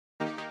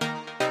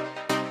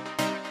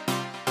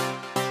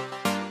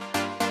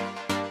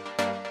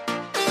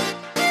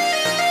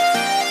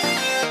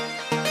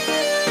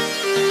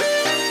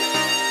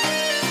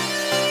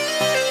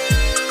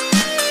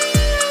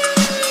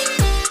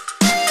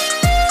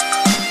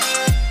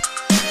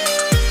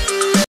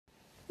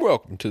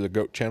Welcome to the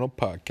Goat Channel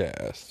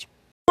Podcast.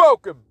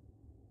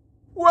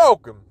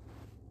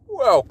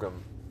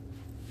 Welcome.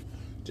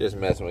 Just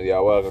messing with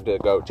y'all. Welcome to the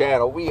Goat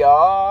Channel. We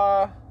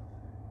are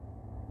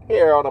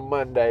here on a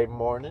Monday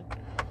morning.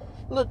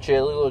 A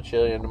little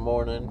chilly in the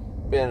morning.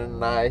 Been a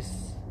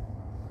nice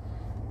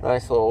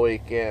little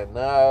weekend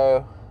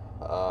though.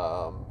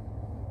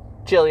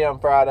 Chilly on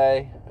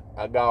Friday.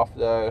 I golfed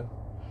though.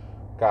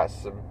 Got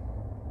some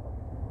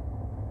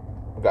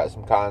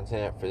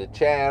content for the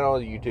channel,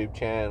 the YouTube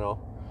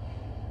channel,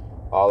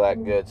 all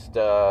that good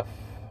stuff.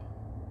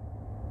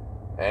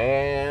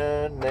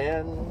 And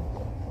then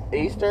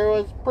Easter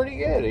was pretty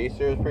good.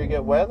 Easter was pretty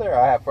good weather.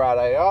 I had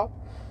Friday off.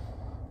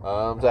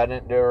 So I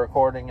didn't do a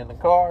recording in the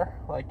car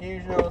like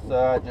usual. So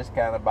I just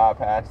kind of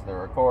bypassed the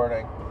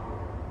recording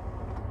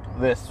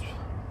this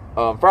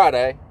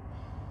Friday.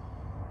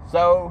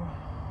 So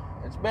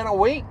it's been a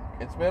week.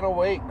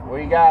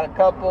 We got a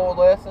couple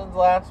lessons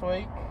last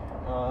week.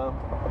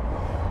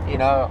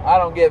 I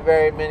don't get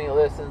very many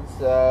listens.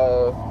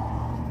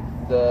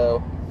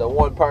 The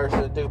one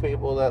person, two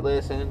people that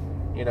listen,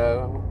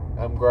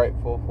 I'm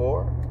grateful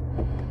for.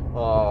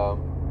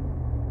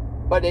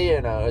 But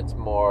it's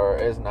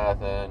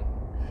nothing.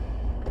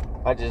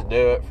 I just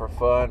do it for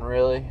fun,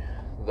 really.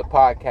 The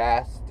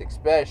podcast,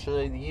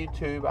 especially the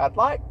YouTube, I'd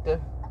like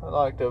to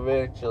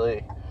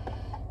eventually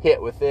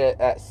hit with it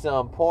at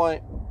some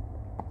point.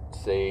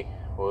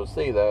 We'll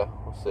see though.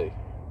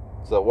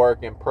 It's a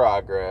work in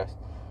progress.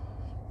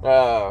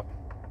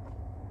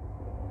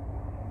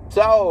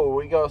 So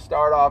we're going to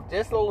start off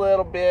just a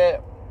little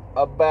bit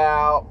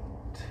about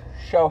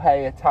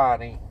Shohei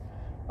Ohtani.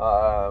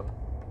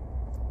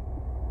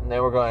 And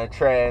then we're going to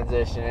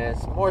transition into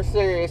some more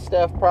serious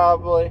stuff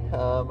probably.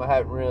 I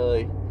haven't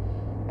really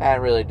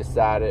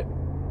decided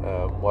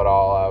what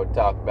all I would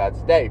talk about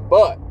today.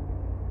 But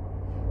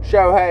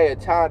Shohei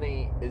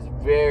Ohtani is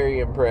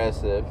very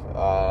impressive.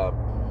 I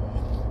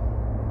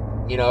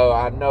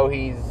know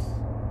he's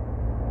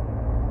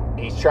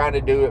trying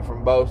to do it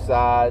from both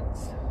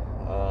sides,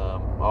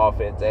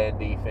 offense and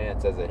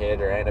defense, as a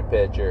hitter and a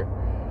pitcher.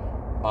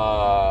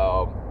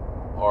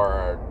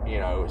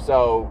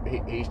 So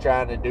he's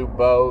trying to do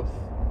both.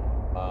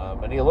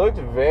 And he looked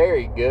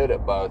very good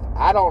at both.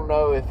 I don't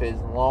know if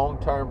his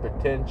long-term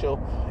potential,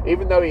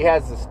 even though he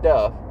has the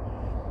stuff,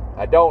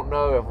 I don't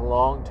know if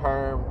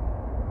long-term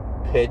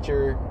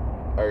pitcher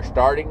or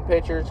starting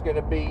pitcher is going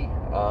to be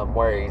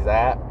where he's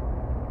at.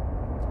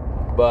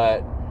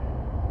 But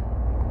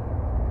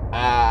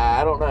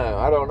I don't know.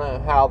 I don't know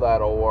how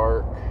that'll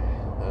work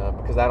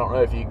because I don't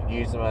know if you can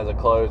use him as a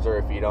closer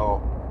if you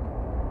don't,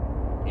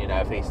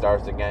 if he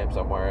starts the game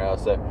somewhere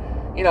else. So,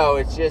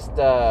 it's just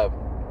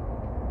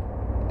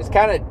it's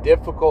kind of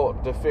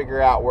difficult to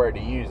figure out where to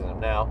use him.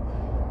 Now,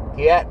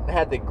 he hadn't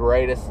had the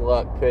greatest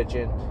luck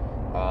pitching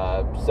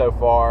so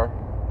far.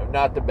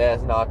 Not the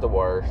best, not the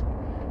worst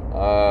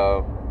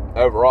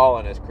overall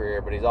in his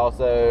career, but he's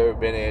also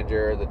been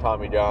injured, the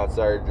Tommy John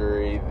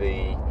surgery,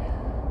 the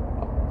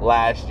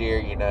last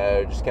year,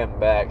 just coming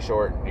back,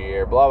 shortened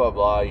year, blah, blah,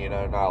 blah,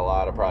 not a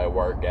lot of probably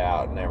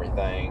workout and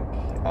everything.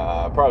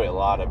 Probably a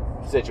lot of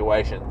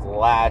situations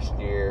last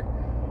year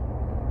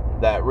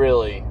that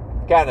really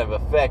kind of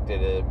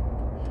affected him.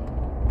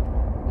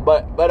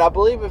 But I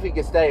believe if he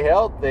could stay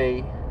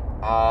healthy,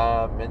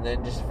 and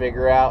then just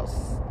figure out,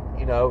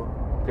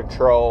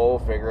 control,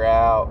 figure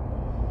out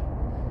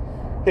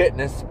hitting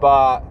his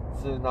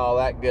spots and all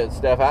that good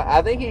stuff,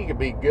 I think he could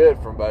be good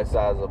from both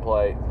sides of the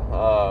plate.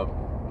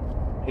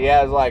 He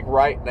has,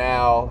 right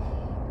now,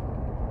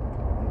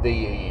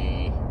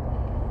 the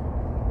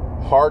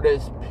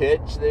hardest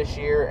pitch this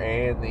year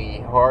and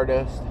the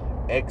hardest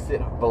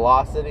exit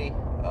velocity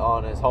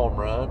on his home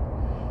run.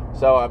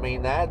 So,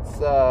 that's,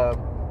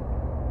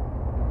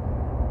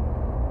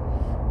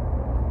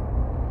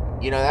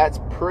 that's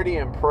pretty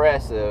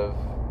impressive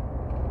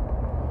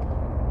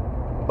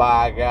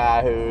by a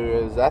guy who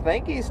is, I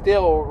think he's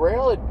still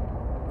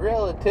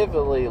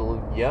relatively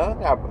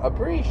young. I'm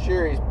pretty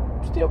sure he's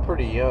still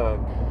pretty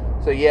young.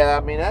 So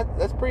yeah,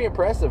 that's pretty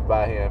impressive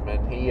by him.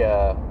 And he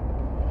I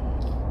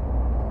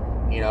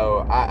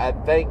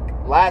think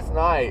last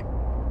night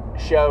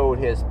showed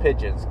his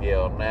pitching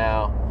skill.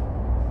 Now,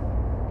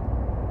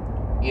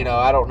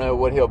 I don't know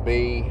what he'll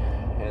be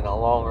in the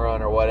long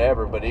run or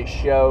whatever, but it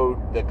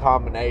showed the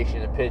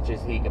combination of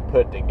pitches he can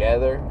put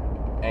together,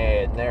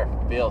 and they're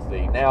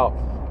filthy. Now,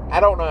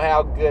 I don't know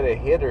how good a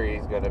hitter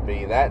he's going to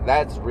be.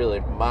 That's really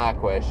my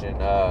question.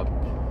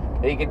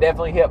 He can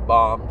definitely hit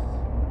bombs.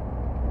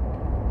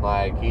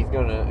 He's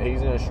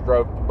gonna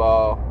stroke the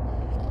ball,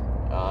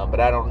 but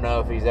I don't know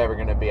if he's ever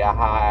gonna be a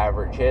high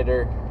average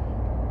hitter.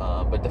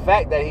 But the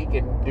fact that he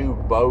can do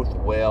both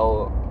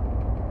well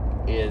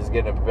is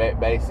gonna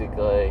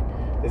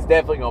it's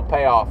definitely gonna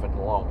pay off in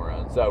the long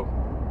run. So,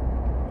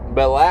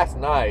 but last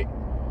night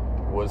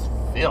was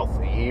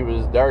filthy. He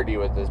was dirty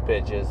with his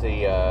pitches.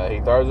 He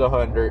throws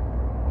 100.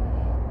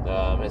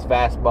 His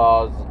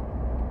fastball's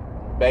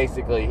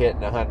basically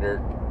hitting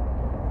 100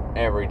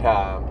 every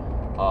time.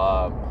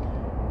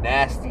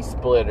 Nasty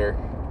splitter.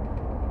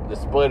 the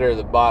splitter,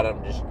 the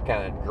bottom just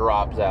kind of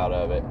drops out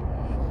of it.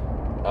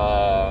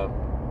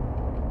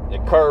 The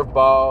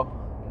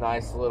curveball,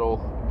 nice little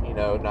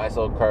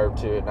curve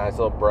to it, nice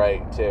little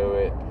break to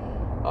it.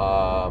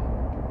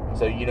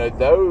 So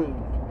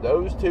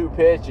those two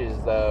pitches,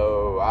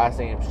 though, I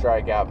see him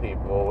strike out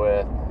people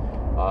with,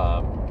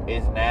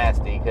 is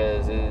nasty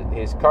because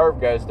his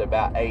curve goes to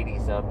about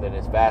 80-something.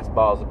 His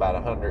fastball is about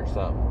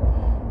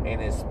 100-something.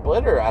 And his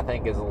splitter, I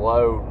think, is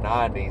low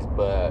 90s,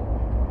 but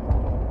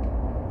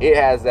it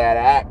has that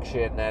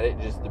action that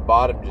the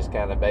bottom just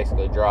kind of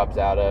basically drops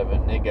out of it,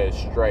 and it goes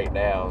straight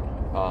down.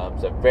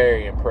 So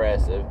very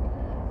impressive.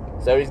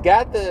 So he's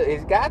got the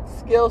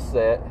skill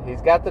set.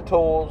 He's got the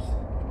tools.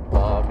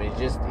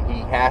 He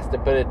has to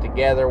put it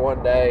together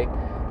one day,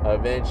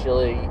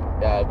 eventually,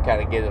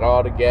 kind of get it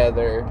all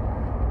together,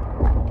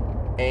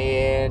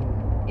 and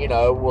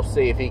we'll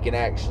see if he can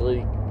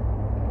actually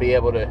be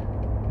able to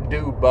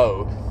do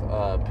both,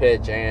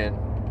 pitch and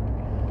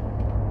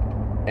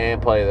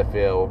play the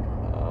field.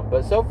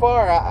 But so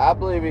far, I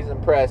believe he's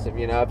impressive.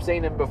 I've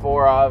seen him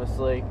before,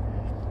 obviously,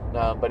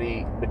 but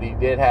he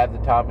did have the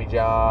Tommy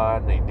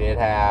John. He did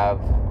have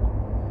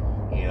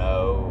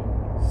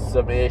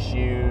some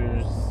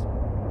issues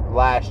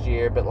last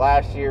year, but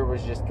last year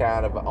was just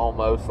kind of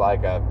almost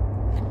like a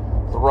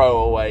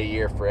throwaway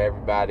year for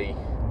everybody,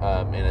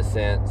 in a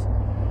sense.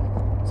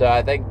 So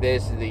I think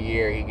this is the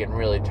year he can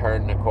really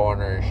turn the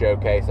corner and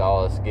showcase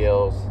all his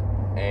skills,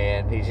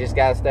 and he's just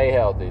got to stay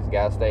healthy. He's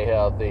got to stay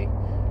healthy,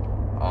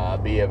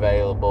 be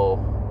available,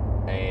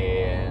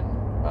 and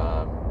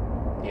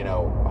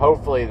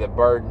hopefully the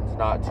burden's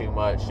not too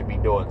much to be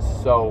doing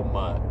so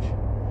much.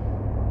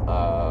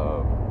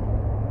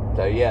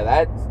 So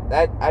yeah,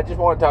 that I just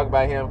want to talk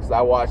about him because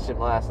I watched him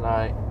last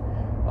night.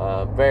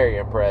 Very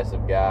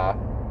impressive guy,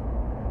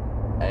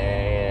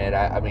 and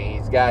I mean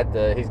he's got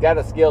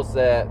a skill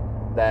set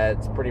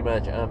that's pretty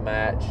much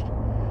unmatched.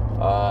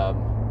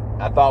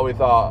 I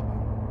thought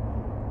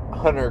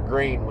Hunter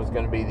Green was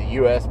going to be the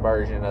U.S.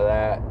 version of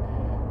that,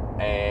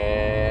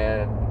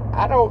 and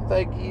I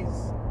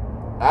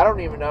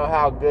don't even know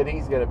how good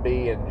he's going to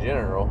be in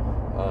general.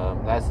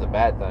 That's the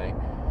bad thing.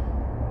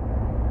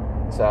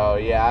 So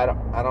yeah,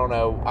 I don't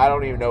know. I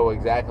don't even know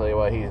exactly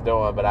what he's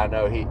doing, but I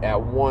know he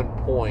at one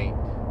point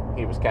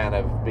he was kind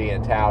of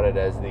being touted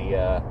as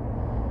the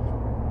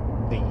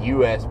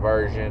U.S.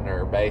 version,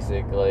 or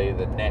basically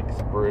the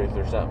next Bruce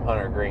or something.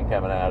 Hunter Green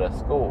coming out of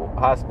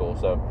high school.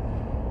 So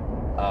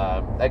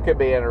that could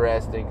be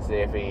interesting to see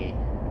if he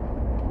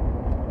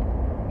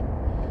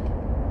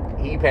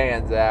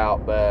pans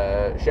out.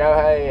 But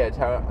Shohei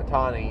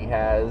Ohtani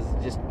has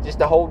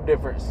just a whole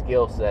different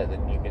skill set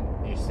than you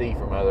see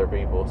from other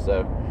people.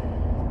 So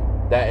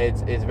that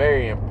it's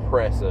very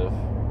impressive.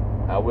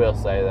 I will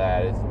say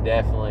that it's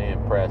definitely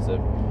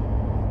impressive.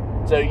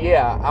 So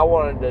yeah, I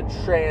wanted to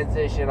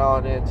transition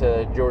on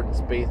into Jordan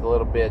Spieth a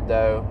little bit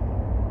though,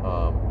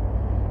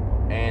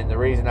 and the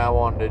reason I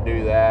wanted to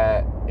do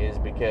that is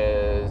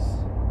because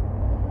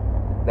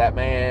that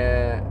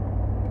man,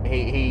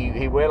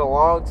 he went a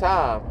long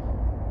time.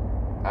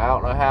 I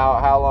don't know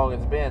how long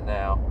it's been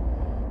now,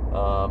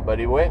 but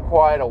he went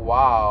quite a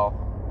while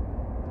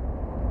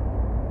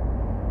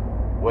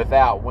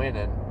without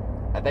winning.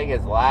 I think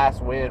his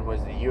last win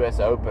was the U.S.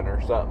 Open or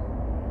something.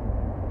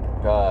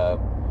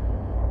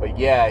 But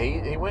yeah,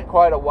 he went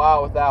quite a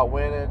while without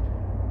winning,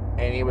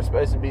 and he was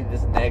supposed to be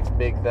this next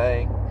big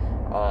thing.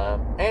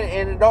 And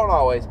it don't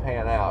always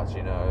pan out,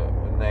 the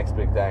next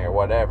big thing or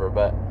whatever.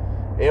 But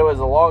it was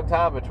a long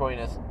time between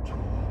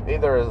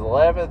either his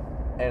 11th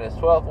and his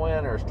 12th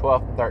win, or his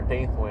 12th and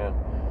 13th win.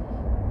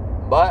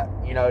 But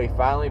he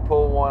finally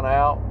pulled one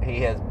out.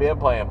 He has been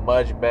playing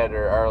much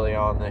better early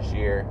on this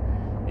year.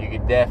 You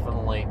could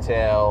definitely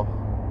tell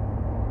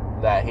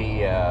that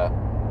he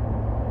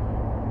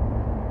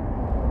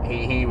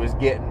was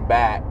getting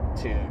back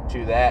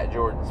to that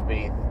Jordan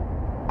Spieth.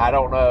 I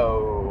don't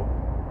know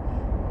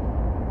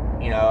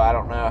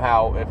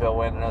how, if he'll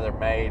win another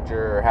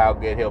major or how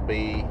good he'll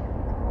be,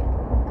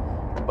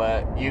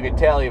 but you could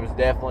tell he was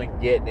definitely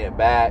getting it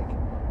back,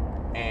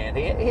 and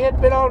he had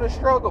been on a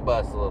struggle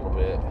bus a little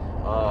bit.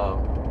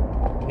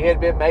 He had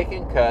been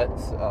making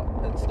cuts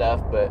and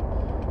stuff, but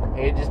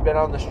he had just been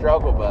on the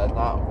struggle bus,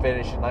 not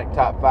finishing like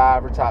top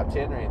 5 or top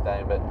 10 or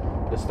anything. But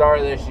the start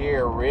of this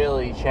year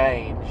really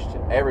changed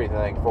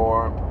everything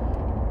for him.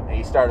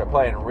 He started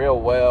playing real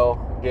well,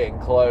 getting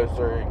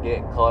closer,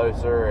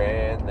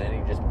 and then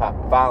he just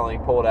finally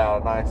pulled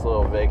out a nice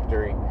little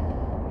victory.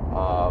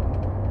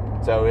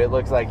 So it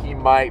looks like he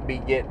might be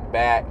getting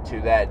back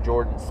to that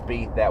Jordan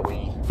Spieth that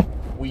we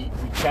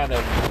kind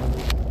of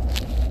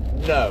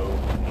know,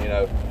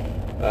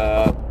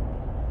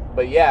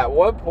 But yeah, at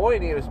one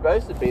point he was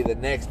supposed to be the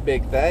next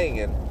big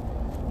thing,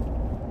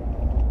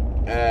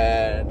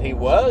 and he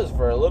was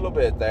for a little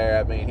bit there.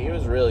 I mean, he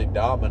was really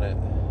dominant.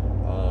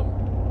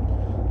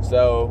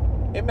 So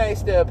it may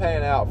still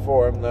pan out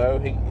for him, though.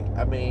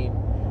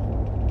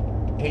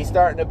 He's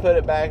starting to put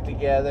it back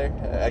together.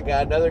 I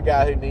got another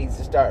guy who needs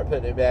to start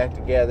putting it back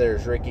together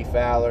is Ricky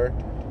Fowler.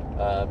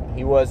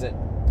 He wasn't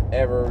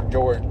ever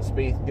Jordan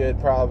Spieth good,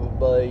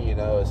 probably,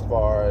 as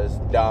far as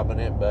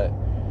dominant. But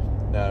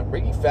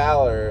Ricky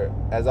Fowler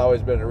has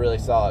always been a really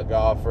solid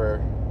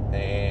golfer,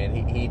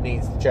 and he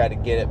needs to try to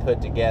get it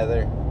put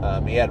together.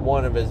 He had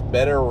one of his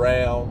better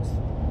rounds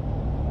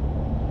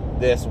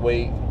this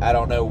week. I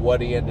don't know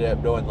what he ended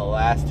up doing the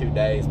last 2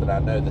 days, but I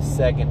know the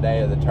second day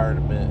of the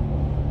tournament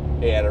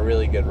he had a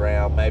really good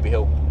round. Maybe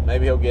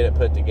he'll get it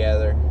put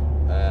together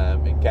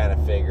and kind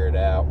of figure it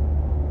out.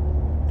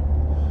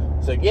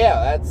 So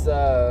yeah, that's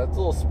a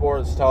little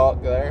sports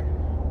talk there.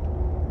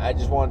 I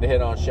just wanted to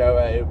hit on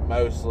Shohei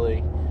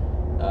mostly,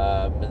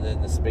 and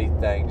then the Spieth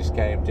thing just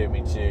came to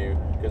me too,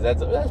 because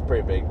that's a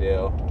pretty big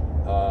deal.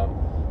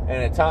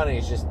 And Ohtani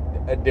is just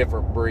a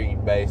different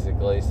breed,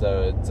 basically,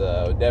 so it's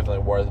definitely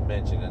worth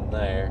mentioning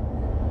there.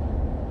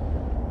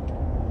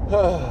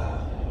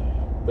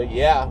 But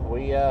yeah,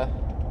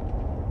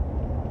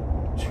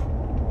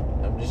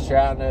 I'm just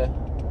trying to,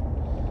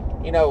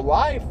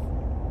 life.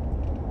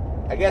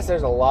 I guess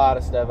there's a lot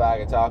of stuff I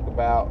could talk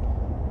about.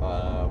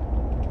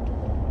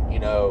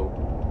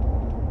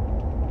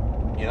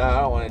 I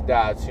don't want to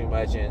dive too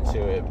much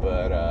into it,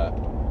 but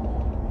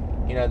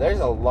there's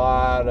a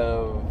lot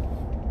of,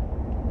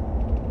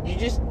 you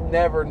just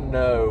never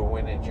know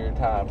when it's your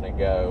time to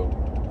go.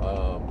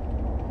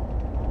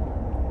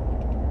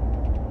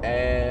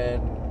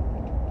 And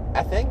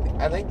I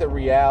think the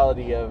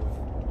reality of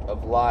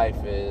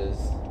life is,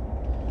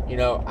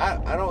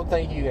 I don't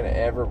think you can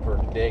ever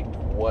predict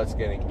what's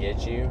going to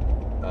get you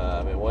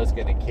and what's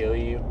going to kill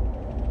you.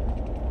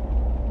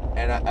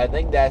 And I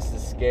think that's the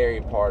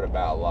scary part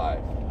about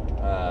life.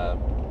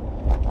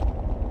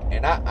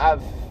 And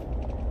I've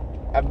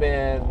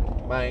been,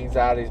 my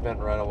anxiety's been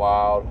running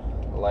wild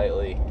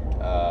lately.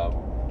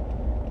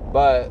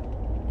 But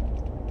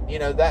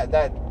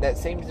that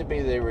seems to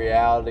be the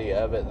reality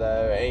of it,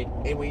 though.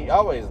 And we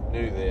always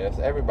knew this.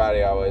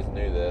 Everybody always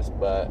knew this,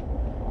 but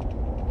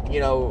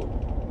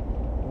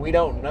we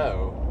don't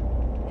know.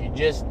 You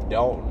just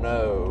don't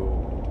know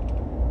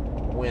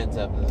when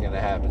something's going to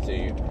happen to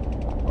you,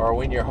 or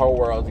when your whole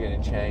world's going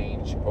to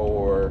change,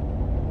 or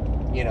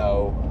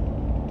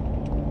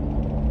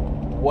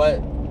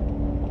what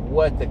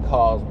the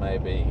cause may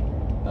be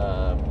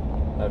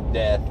of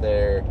death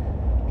there,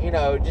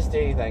 just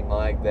anything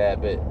like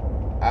that. But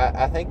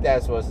I think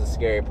that's what's the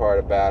scary part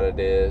about it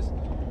is,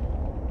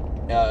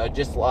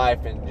 just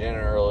life in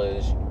general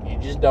is you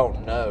just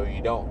don't know.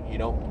 You don't.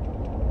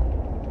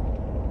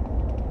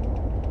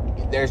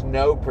 There's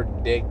no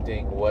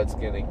predicting what's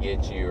going to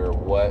get you, or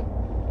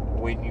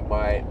when you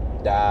might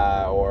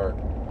die,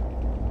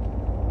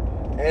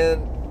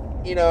 and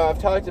I've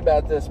talked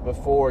about this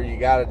before. You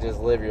got to just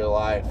live your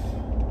life,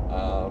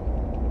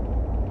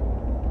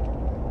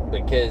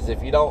 because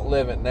if you don't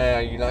live it now,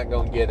 you're not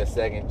going to get a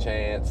second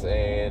chance,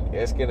 and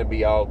it's going to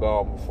be all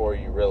gone before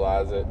you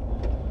realize it.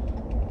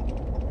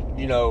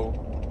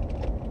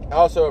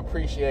 Also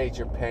appreciate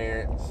your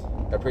parents,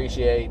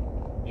 appreciate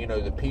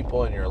the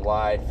people in your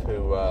life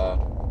who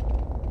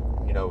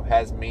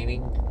has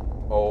meaning,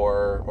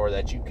 or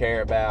that you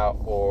care about,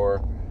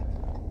 or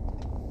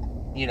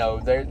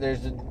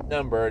there's a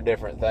number of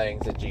different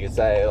things that you can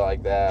say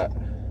like that.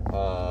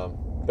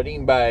 But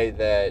anybody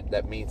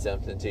that means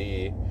something to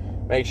you,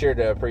 make sure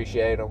to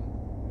appreciate them.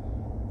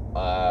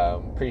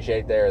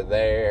 Appreciate they're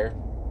there.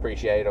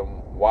 Appreciate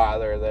them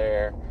while they're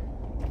there.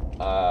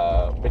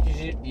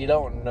 Because you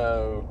don't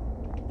know.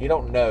 You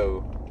don't know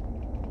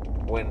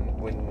when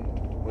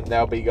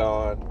they'll be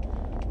gone.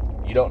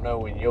 You don't know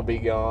when you'll be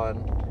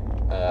gone.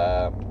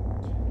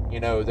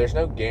 There's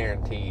no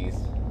guarantees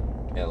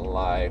in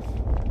life.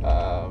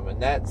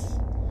 And that's,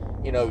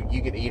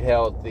 you could eat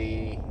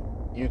healthy,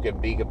 you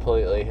could be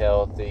completely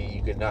healthy,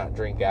 you could not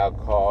drink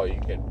alcohol, you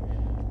could,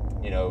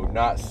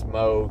 not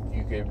smoke,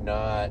 you could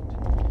not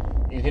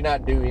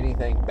do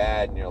anything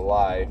bad in your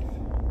life.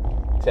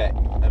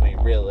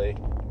 Really.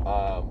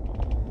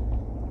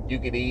 You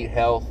could eat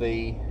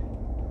healthy,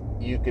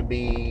 you could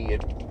be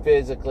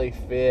physically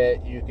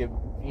fit, you could,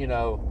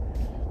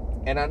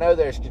 and I know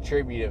there's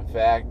contributing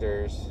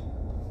factors,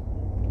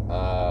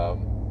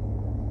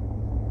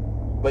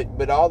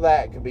 but all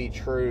that could be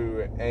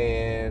true,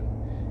 and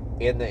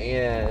in the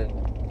end,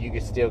 you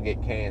could still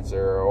get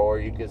cancer, or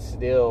you could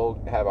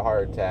still have a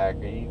heart attack,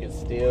 or you could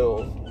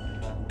still,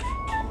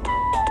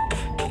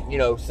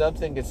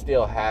 something could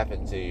still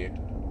happen to you,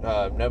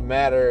 no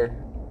matter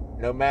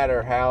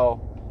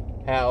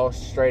how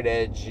straight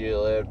edge you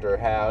lived, or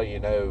how you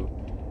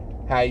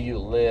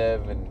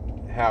live, and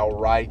how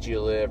right you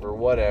live, or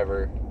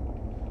whatever.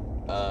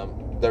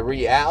 The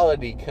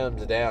reality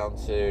comes down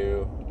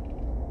to,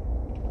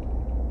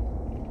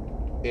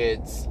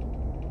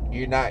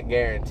 you're not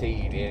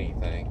guaranteed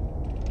anything.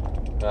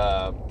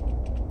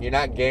 You're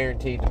not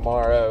guaranteed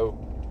tomorrow.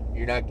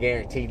 You're not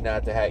guaranteed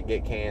not to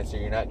get cancer.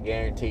 You're not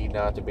guaranteed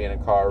not to be in a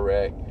car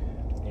wreck.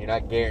 You're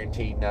not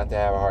guaranteed not to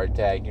have a heart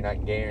attack. You're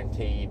not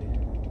guaranteed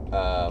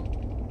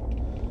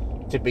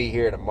to be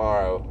here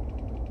tomorrow.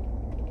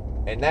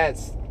 And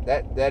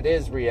that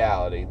is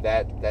reality.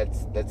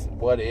 That's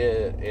what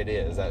it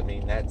is.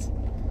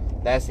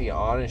 That's the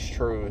honest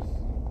truth.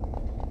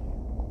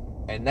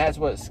 And that's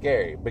what's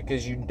scary,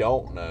 because you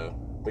don't know.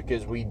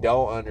 Because we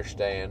don't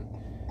understand.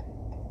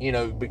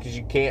 Because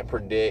you can't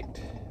predict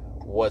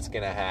what's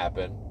going to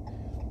happen.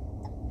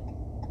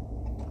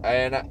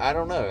 And I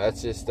don't know.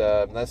 That's just,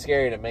 that's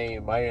scary to me.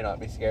 It might not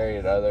be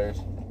scary to others.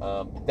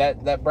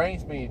 That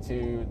brings me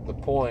to the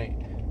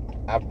point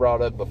I've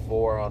brought up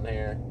before on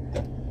here.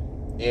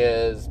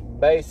 Is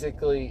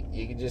basically,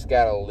 you just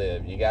got to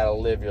live. You got to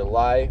live your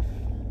life.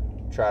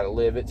 Try to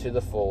live it to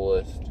the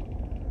fullest.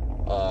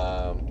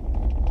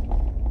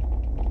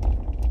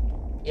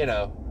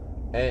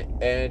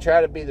 And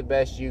try to be the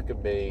best you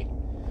can be.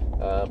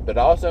 But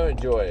also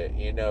enjoy it.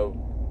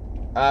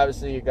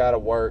 Obviously you got to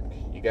work.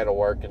 You got to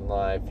work in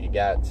life. You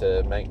got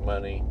to make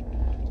money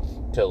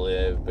to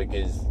live,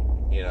 because,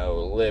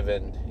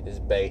 living is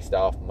based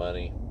off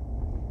money.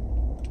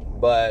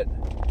 But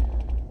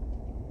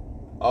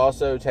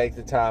also take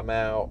the time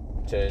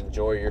out to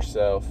enjoy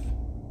yourself.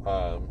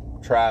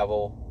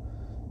 Travel.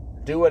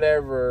 Do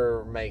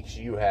whatever makes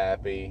you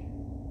happy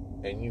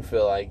and you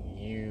feel like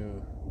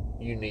you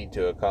need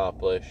to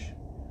accomplish.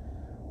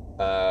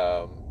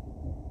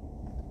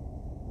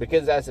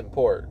 Because that's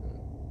important.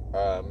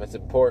 It's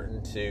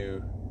important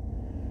to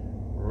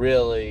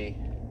really,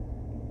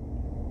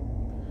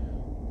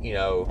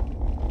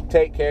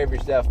 take care of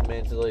yourself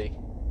mentally,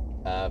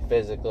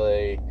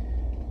 physically,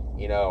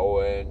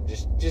 and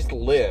just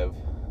live.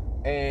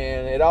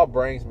 And it all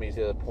brings me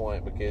to the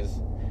point,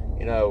 because,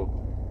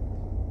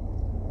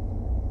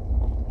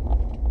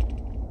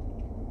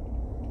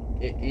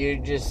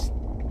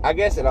 I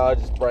guess it all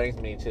just brings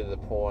me to the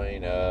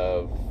point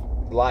of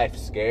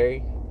life's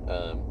scary.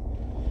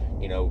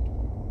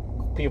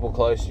 People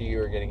close to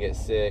you are going to get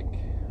sick.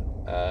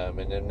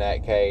 And in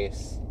that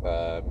case,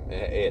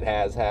 it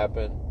has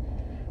happened.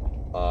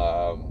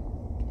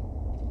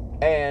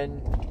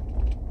 And,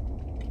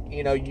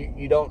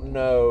 you don't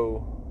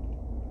know,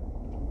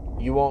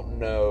 you won't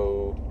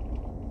know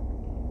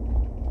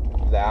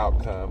the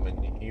outcome,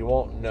 and you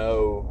won't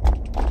know,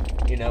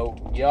 you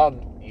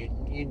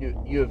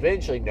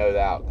eventually know the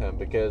outcome,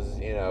 because,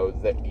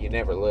 that you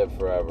never live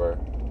forever.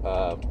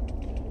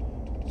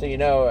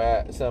 So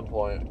at some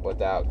point what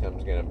the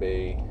outcome's going to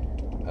be.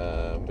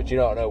 But you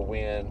don't know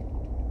when.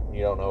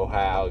 You don't know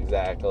how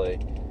exactly.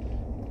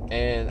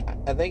 And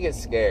I think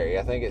it's scary.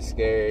 I think it's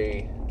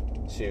scary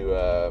to...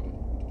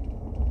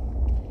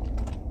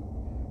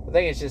 I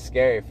think it's just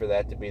scary for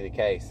that to be the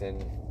case,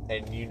 and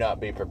you not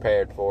be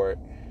prepared for it.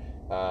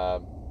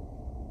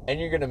 And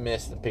you're going to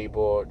miss the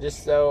people. I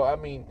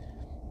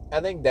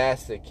think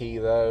that's the key,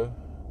 though.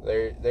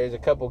 There's a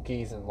couple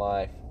keys in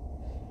life.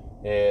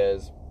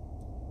 Is,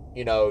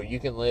 you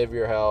can live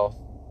your health.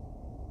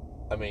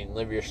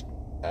 Live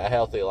a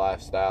healthy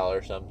lifestyle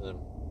or something.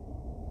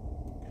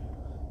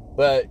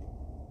 But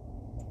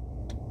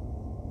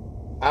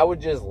I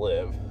would just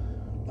live.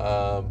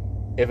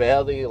 If a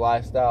healthy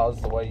lifestyle is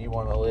the way you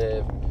want to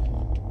live,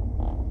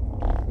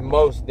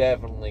 most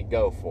definitely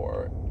go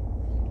for it.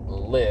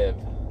 Live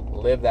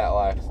that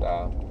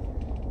lifestyle.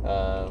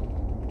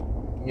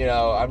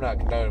 I'm not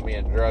condoning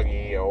being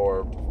druggy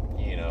or,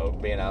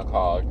 being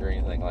alcoholic or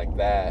anything like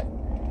that.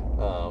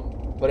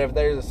 But if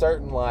there's a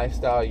certain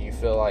lifestyle you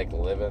feel like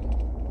living,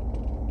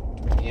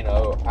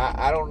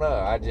 I don't know.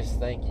 I just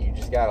think you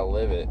just gotta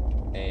live it,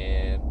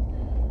 and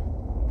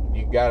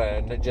you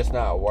gotta just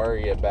not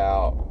worry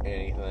about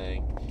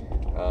anything,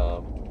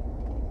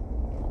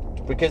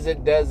 because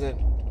it doesn't.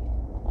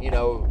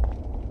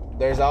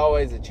 There's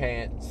always a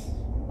chance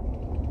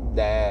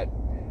that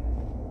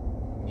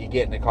you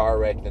get in a car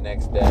wreck the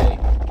next day.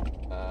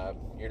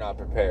 You're not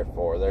prepared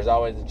for. There's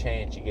always a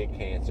chance you get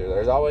cancer.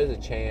 There's always a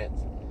chance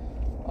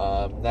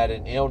that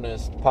an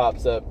illness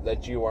pops up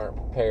that you weren't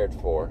prepared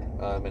for.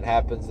 It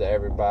happens to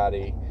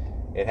everybody.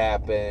 It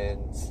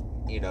happens,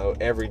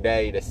 every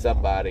day to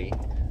somebody.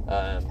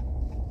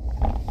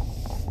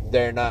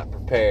 They're not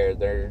prepared.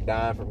 They're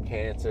dying from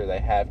cancer. They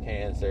have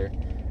cancer.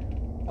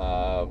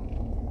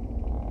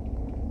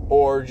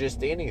 Or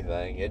just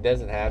anything. It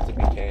doesn't have to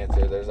be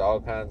cancer. There's all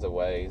kinds of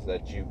ways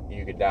that you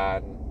could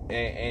die,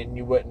 and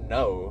you wouldn't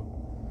know.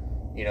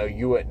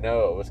 You wouldn't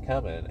know it was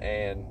coming,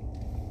 and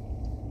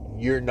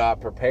you're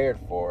not prepared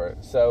for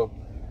it. So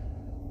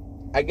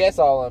I guess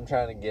all I'm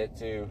trying to get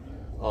to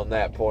on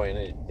that point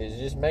is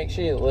just make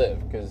sure you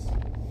live, because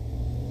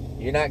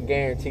you're not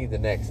guaranteed the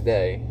next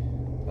day.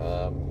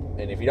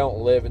 And if you don't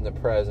live in the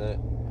present,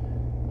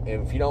 and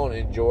if you don't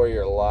enjoy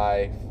your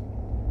life,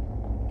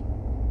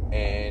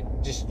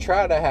 and just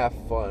try to have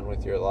fun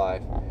with your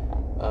life.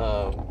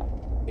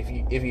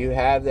 If you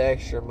have the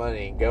extra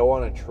money, go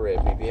on a trip.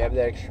 If you have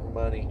the extra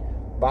money,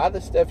 buy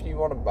the stuff you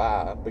want to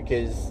buy,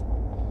 because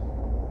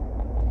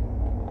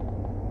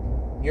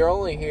you're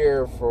only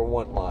here for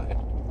one life.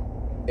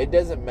 It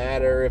doesn't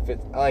matter if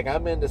it's like,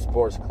 I'm into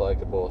sports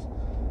collectibles.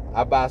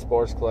 I buy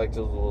sports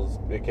collectibles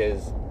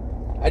because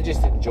I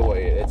just enjoy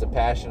it. It's a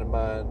passion of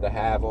mine to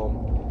have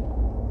them.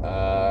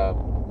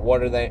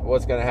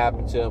 What's going to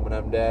happen to them when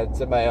I'm dead?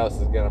 Somebody else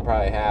is going to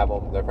probably have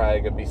them. They're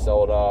probably going to be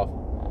sold off.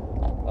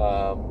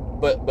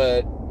 But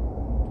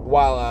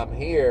while I'm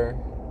here,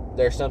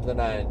 there's something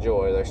I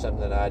enjoy. There's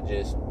something I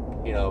just,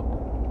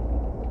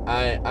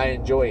 I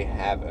enjoy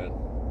having.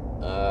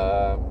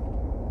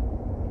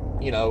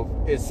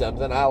 It's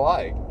something I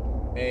like.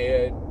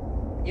 And,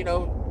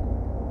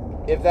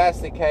 if that's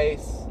the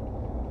case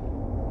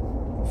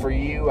for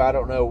you, I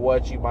don't know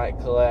what you might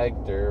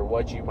collect or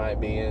what you might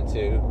be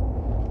into.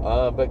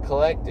 But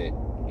collect it,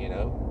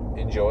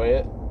 enjoy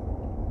it.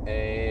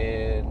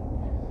 And,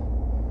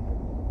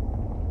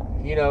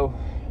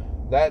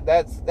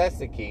 that's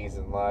the keys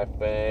in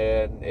life,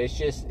 and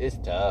it's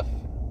tough.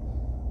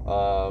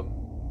 And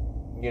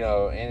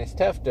it's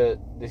tough to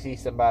see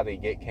somebody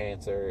get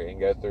cancer and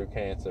go through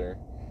cancer.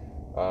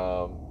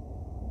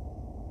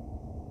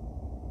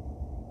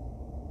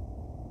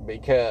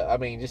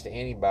 Because, just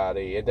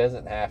anybody. It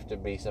doesn't have to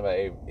be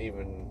somebody,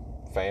 even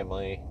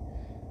family.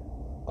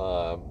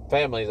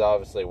 Family's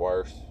obviously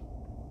worse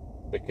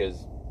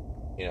because,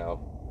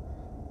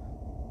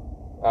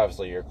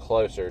 obviously you're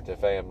closer to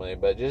family,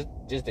 but just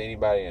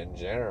anybody in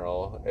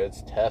general,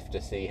 it's tough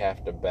to see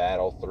have to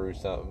battle through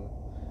something.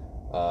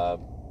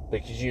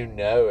 Because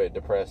it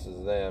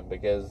depresses them,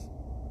 because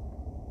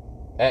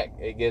heck,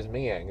 it gives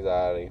me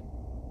anxiety.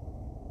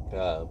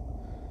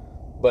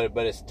 But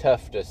it's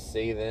tough to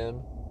see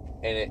them,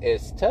 and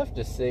it's tough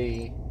to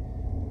see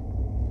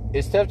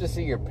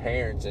your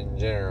parents in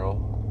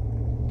general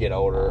get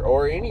older,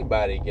 or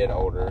anybody get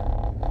older,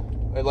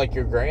 like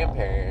your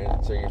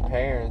grandparents or your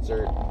parents,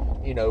 or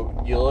you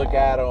look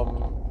at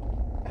them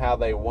how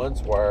they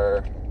once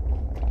were,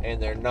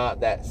 and they're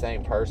not that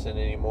same person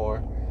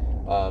anymore.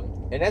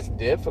 And that's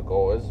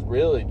difficult. It's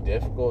really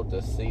difficult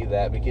to see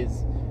that,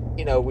 because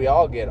we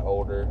all get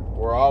older.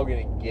 We're all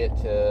going to get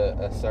to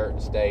a certain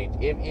stage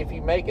if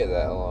you make it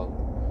that long,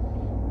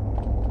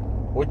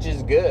 which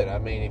is good.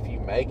 If you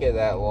make it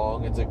that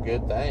long, it's a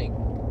good thing.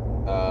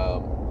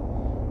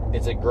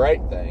 It's a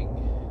great thing.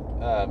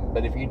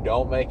 But if you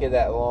don't make it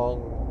that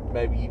long,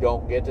 maybe you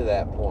don't get to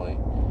that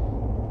point.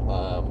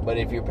 But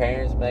if your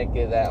parents make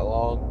it that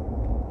long,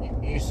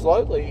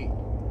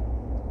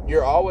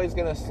 you're always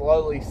going to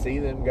slowly see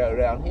them go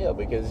downhill,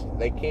 because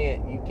you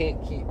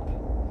can't keep,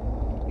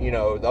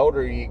 the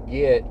older you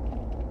get,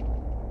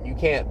 you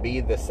can't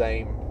be the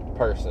same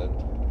person,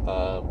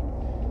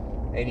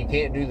 and you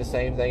can't do the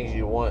same things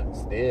you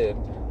once did,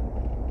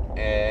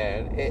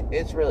 and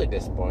it's really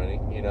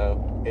disappointing.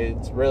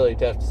 It's really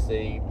tough to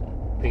see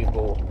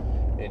people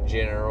in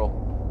general.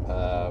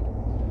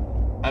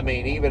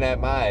 Even at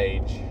my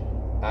age,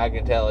 I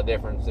can tell a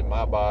difference in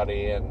my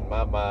body and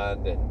my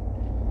mind, and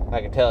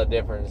I can tell a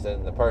difference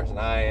in the person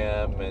I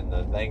am, and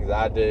the things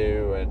I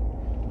do, and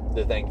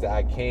the things that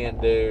I can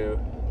do,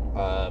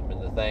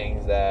 and the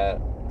things that,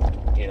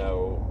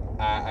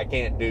 I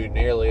can't do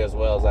nearly as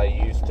well as I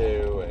used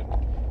to. And,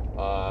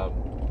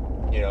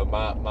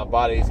 my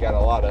body's got a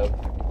lot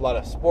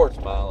of sports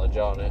mileage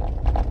on it.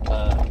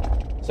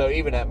 So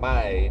even at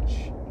my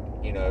age,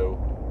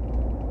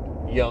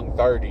 young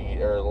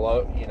 30 or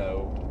low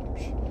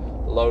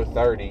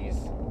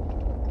 30s,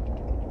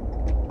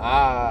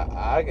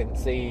 I can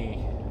see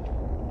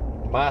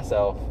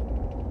myself,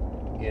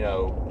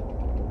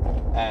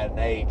 at an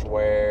age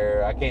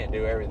where I can't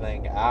do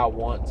everything I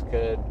once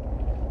could.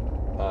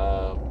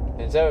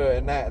 And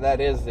that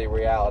is the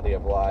reality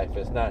of life.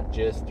 It's not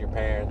just your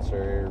parents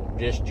or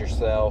just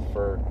yourself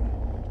or,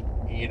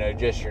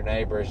 just your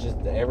neighbor. It's just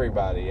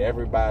everybody.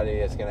 Everybody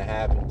it's going to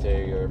happen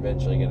to you are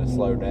eventually going to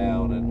slow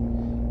down,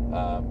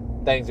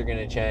 and things are going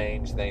to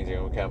change. Things are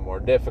going to become more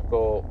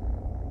difficult,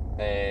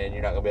 and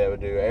you're not going to be able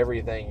to do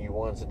everything you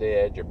once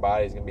did. Your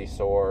body's going to be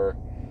sore.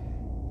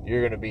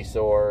 You're going to be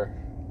sore.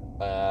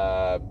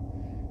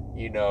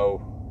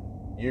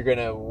 You're going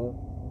to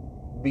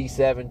be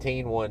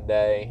 17 one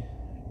day,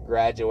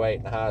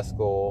 graduate in high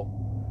school,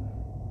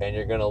 and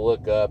you're going to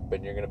look up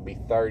and you're going to be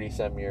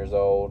 30-some years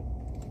old,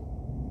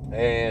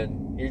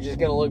 and you're just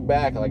going to look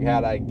back like,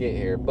 how'd I get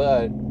here?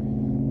 But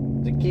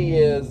the key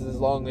is, as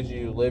long as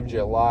you lived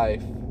your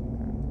life,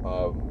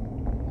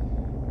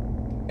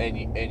 and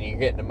you're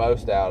getting the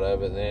most out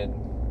of it, then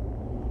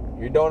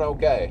you're doing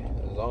okay.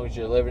 As long as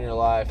you're living your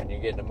life and you're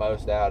getting the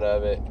most out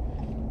of it,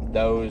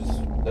 those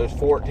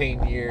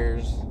 15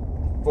 years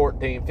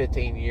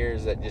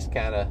that just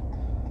kind of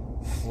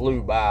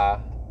flew by.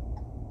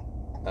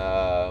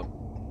 I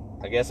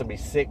guess it'll be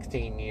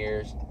 16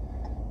 years.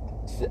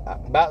 I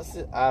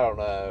don't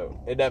know.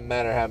 It doesn't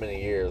matter how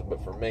many years,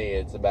 but for me,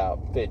 it's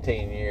about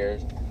 15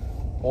 years.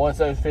 Once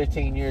those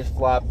 15 years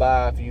fly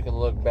by, if you can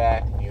look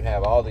back and you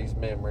have all these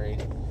memories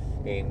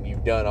and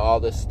you've done all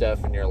this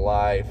stuff in your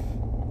life,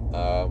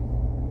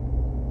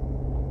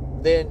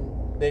 then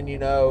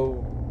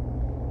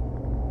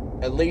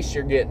at least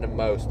you're getting the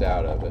most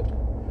out of it.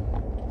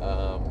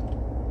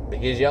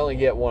 Because you only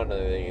get one of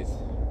these.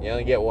 You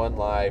only get one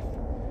life.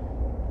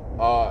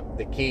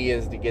 The key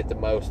is to get the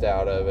most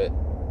out of it.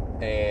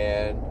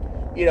 And,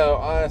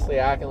 honestly,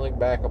 I can look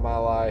back on my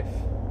life.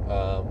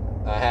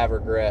 I have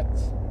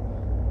regrets.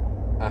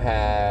 I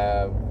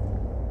have,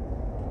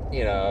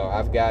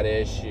 I've got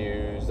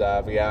issues.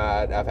 I've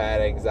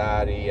had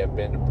anxiety. I've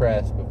been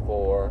depressed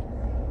before.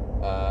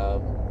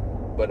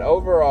 But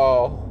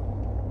overall,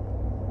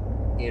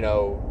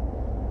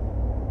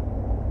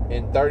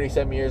 in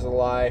 30-some years of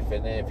life,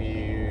 and if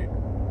you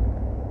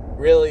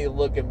really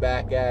looking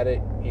back at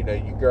it, you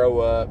grow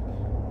up.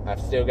 I've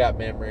still got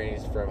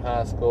memories from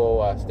high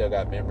school. I've still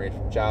got memories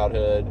from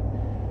childhood.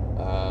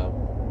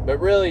 But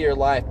really, your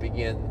life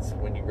begins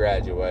when you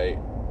graduate.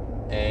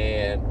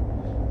 And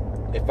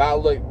if I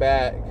look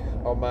back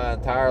on my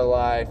entire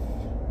life,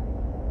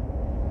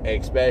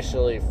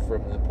 especially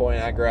from the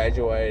point I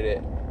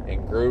graduated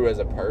and grew as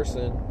a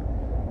person,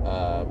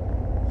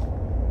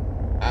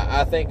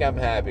 I think I'm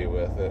happy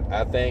with it.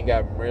 I think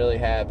I'm really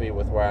happy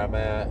with where I'm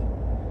at.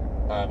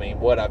 I mean,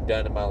 what I've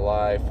done in my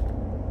life.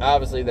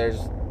 Obviously, there's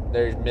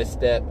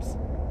missteps,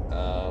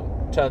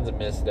 tons of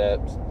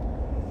missteps,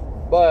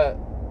 but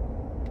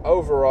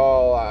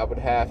overall, I would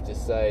have to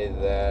say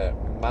that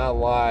my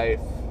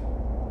life,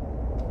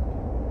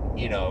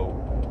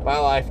 my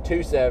life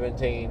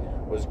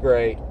 217 was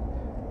great.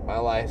 My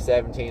life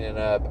 17 and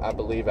up, I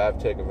believe I've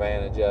took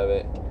advantage of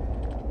it.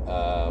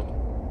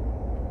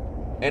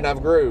 And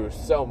I've grew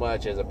so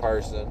much as a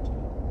person.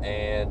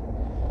 And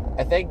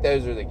I think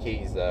those are the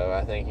keys, though.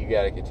 I think you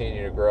got to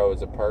continue to grow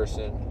as a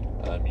person.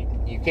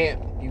 You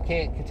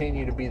can't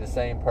continue to be the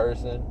same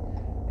person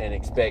and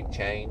expect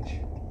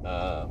change.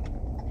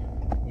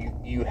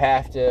 You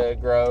have to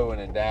grow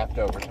and adapt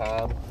over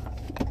time.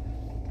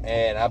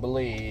 And I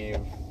believe,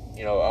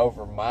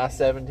 over my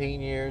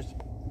 17 years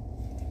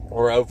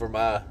or over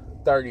my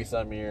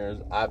 30-some years,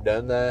 I've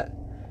done that.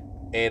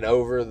 And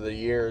over the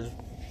years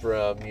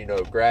from,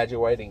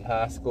 graduating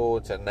high school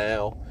to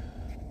now,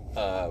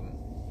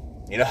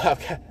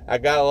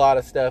 I've got a lot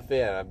of stuff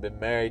in. I've been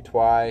married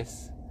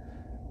twice.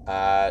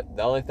 The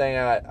only thing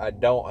I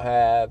don't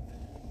have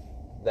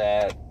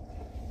that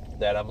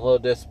I'm a little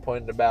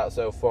disappointed about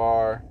so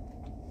far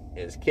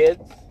is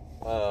kids.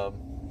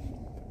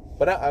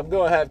 But I'm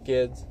going to have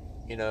kids.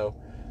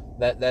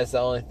 That's the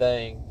only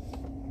thing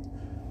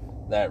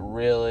that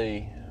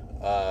really,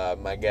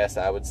 I guess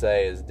I would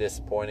say, is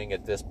disappointing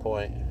at this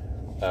point.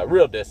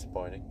 Real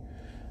disappointing.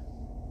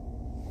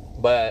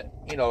 But,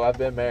 I've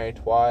been married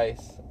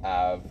twice.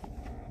 I've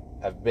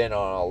been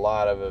on a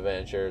lot of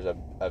adventures.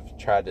 I've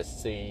tried to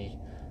see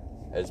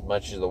as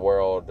much of the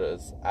world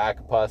as I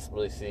could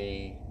possibly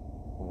see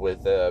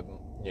with the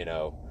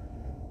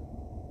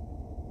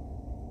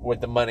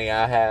money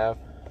I have.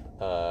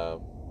 The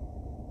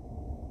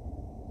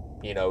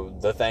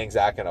things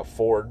I can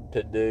afford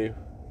to do.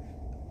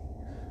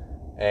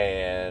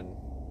 And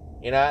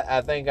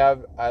I think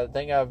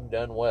I've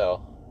done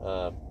well.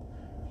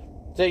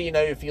 So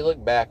if you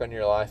look back on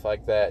your life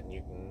like that, and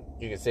you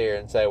can sit here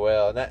and say,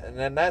 well, and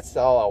then that's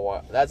all I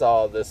want. That's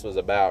all this was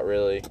about,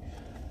 really.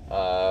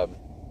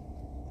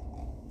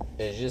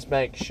 Is just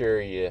make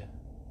sure you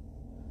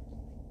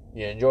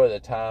enjoy the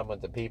time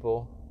with the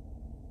people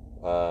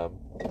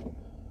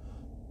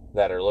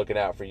that are looking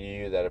out for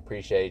you, that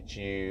appreciate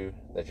you,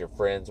 that you're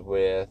friends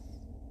with,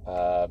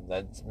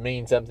 that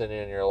mean something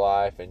in your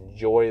life.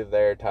 Enjoy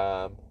their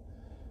time.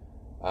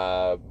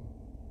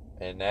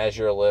 And as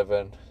you're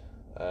living,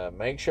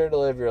 make sure to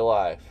live your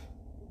life,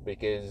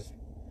 because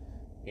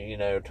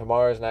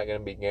tomorrow's not going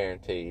to be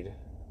guaranteed,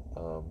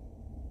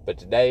 but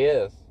today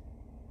is.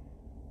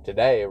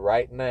 Today,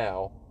 right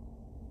now,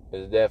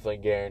 is definitely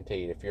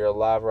guaranteed. If you're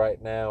alive right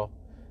now,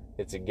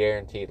 it's a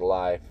guaranteed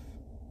life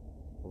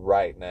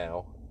right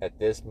now. At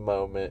this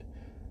moment,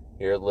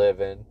 you're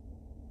living.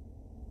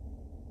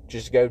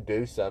 Just go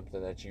do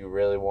something that you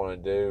really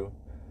want to do.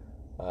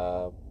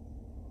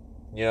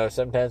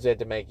 Sometimes we have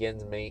to make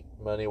ends meet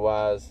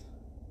money-wise.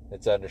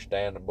 It's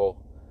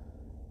understandable.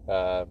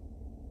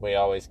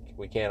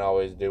 We can't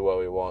always do what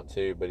we want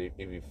to, but if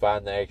you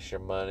find the extra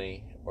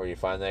money or you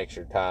find the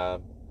extra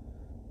time,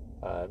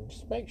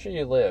 just make sure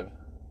you live.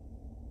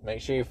 Make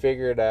sure you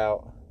figure it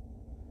out.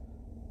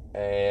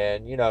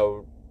 And,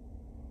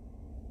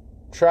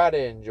 try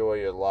to enjoy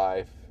your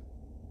life.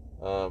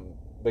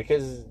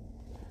 Because,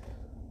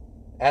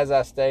 as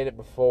I stated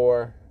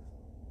before,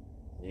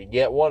 you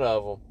get one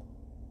of them.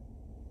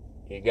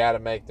 You got to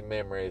make the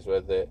memories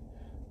with it.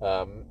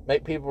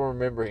 Make people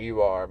remember who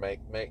you are. Make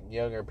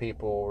younger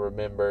people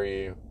remember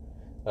you.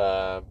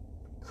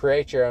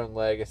 Create your own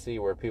legacy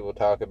where people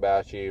talk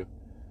about you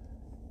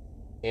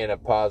in a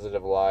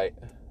positive light.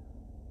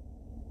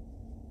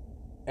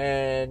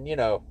 And,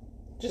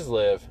 just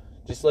live.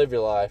 Just live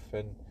your life.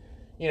 And,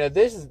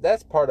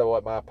 that's part of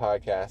what my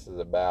podcast is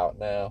about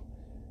now.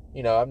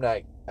 I'm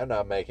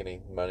not making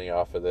any money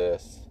off of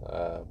this.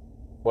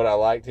 Would I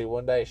like to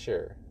one day?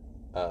 Sure.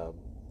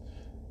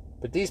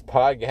 But these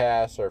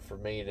podcasts are for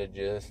me to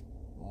just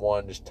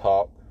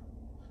talk,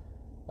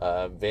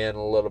 vent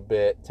a little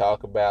bit,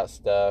 talk about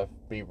stuff,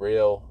 be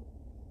real,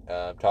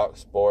 talk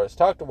sports,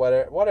 talk to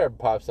whatever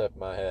pops up in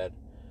my head.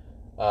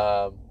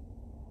 But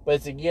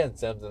it's, again,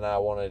 something I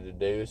wanted to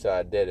do, so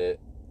I did it.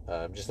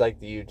 Just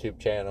like the YouTube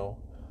channel.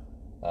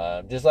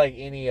 Just like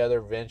any other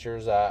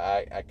ventures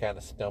I kind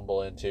of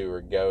stumble into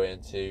or go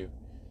into.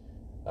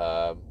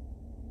 That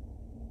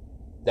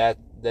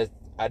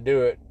I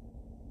do it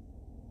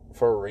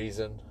for a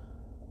reason.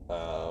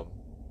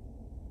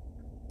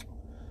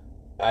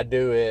 I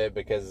do it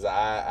because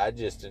I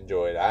just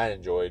enjoy it. I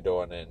enjoy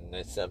doing it, and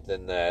it's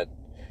something that,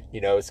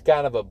 it's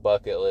kind of a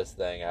bucket list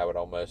thing, I would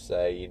almost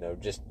say,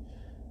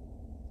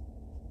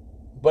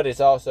 but it's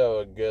also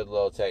a good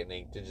little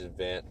technique to just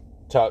vent,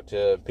 talk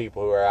to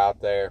people who are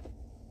out there.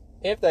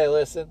 If they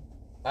listen,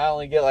 I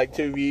only get like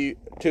two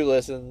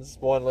listens,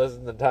 one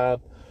listen at a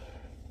time,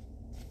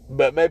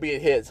 but maybe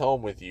it hits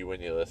home with you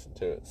when you listen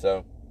to it.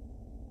 So,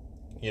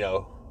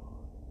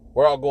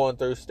 we're all going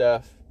through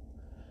stuff.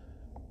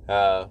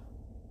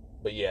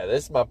 But yeah,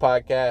 this is my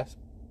podcast.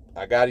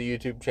 I got a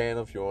YouTube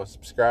channel if you want to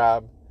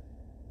subscribe.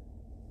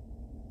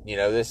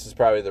 This is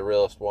probably the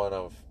realest one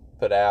I've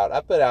put out.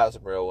 I've put out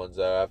some real ones,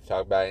 though. I've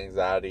talked about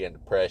anxiety and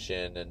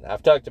depression, and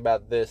I've talked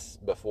about this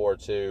before,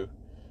 too.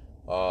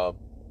 But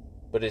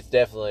it's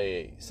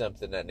definitely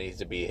something that needs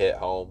to be hit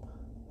home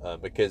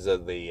because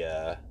of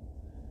the,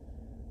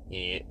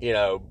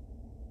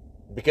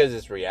 because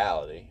it's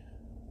reality.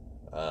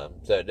 So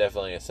it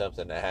definitely is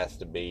something that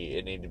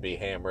it needs to be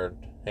hammered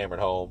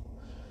home.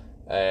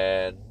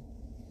 And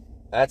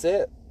that's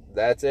it.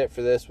 That's it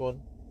for this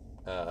one.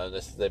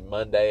 This is the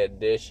Monday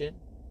edition,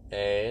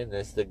 and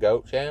this is the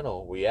GOAT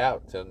channel. We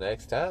out. Till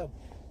next time.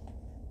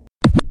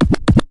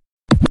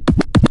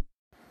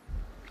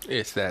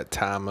 It's that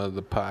time of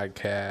the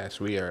podcast.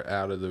 We are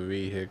out of the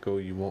vehicle.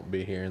 You won't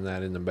be hearing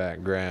that in the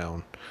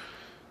background.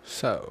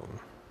 So,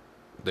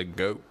 the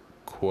GOAT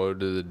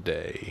quote of the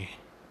day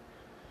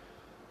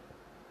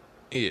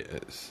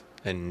is,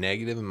 a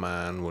negative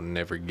mind will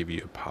never give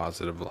you a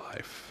positive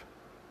life.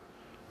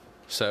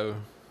 So,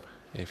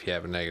 if you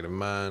have a negative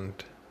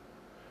mind,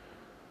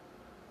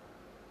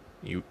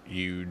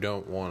 you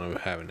don't want to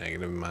have a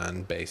negative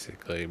mind,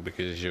 basically,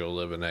 because you'll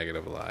live a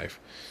negative life.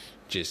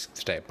 Just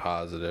stay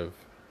positive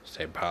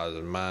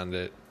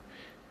minded,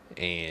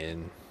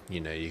 and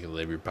you can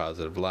live your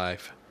positive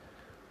life.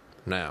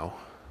 Now,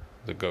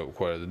 the GOAT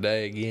quote of the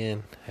day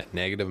again: a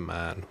negative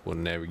mind will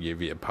never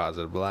give you a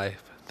positive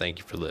life. Thank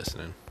you for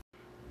listening.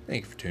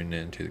 Thank you for tuning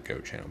in to the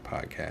GOAT Channel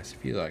podcast.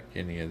 If you like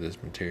any of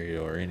this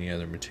material or any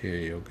other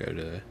material, go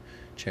to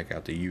check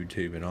out the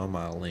YouTube and all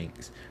my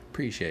links.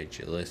 Appreciate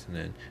you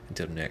listening.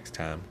 Until next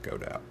time,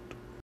 GOAT out.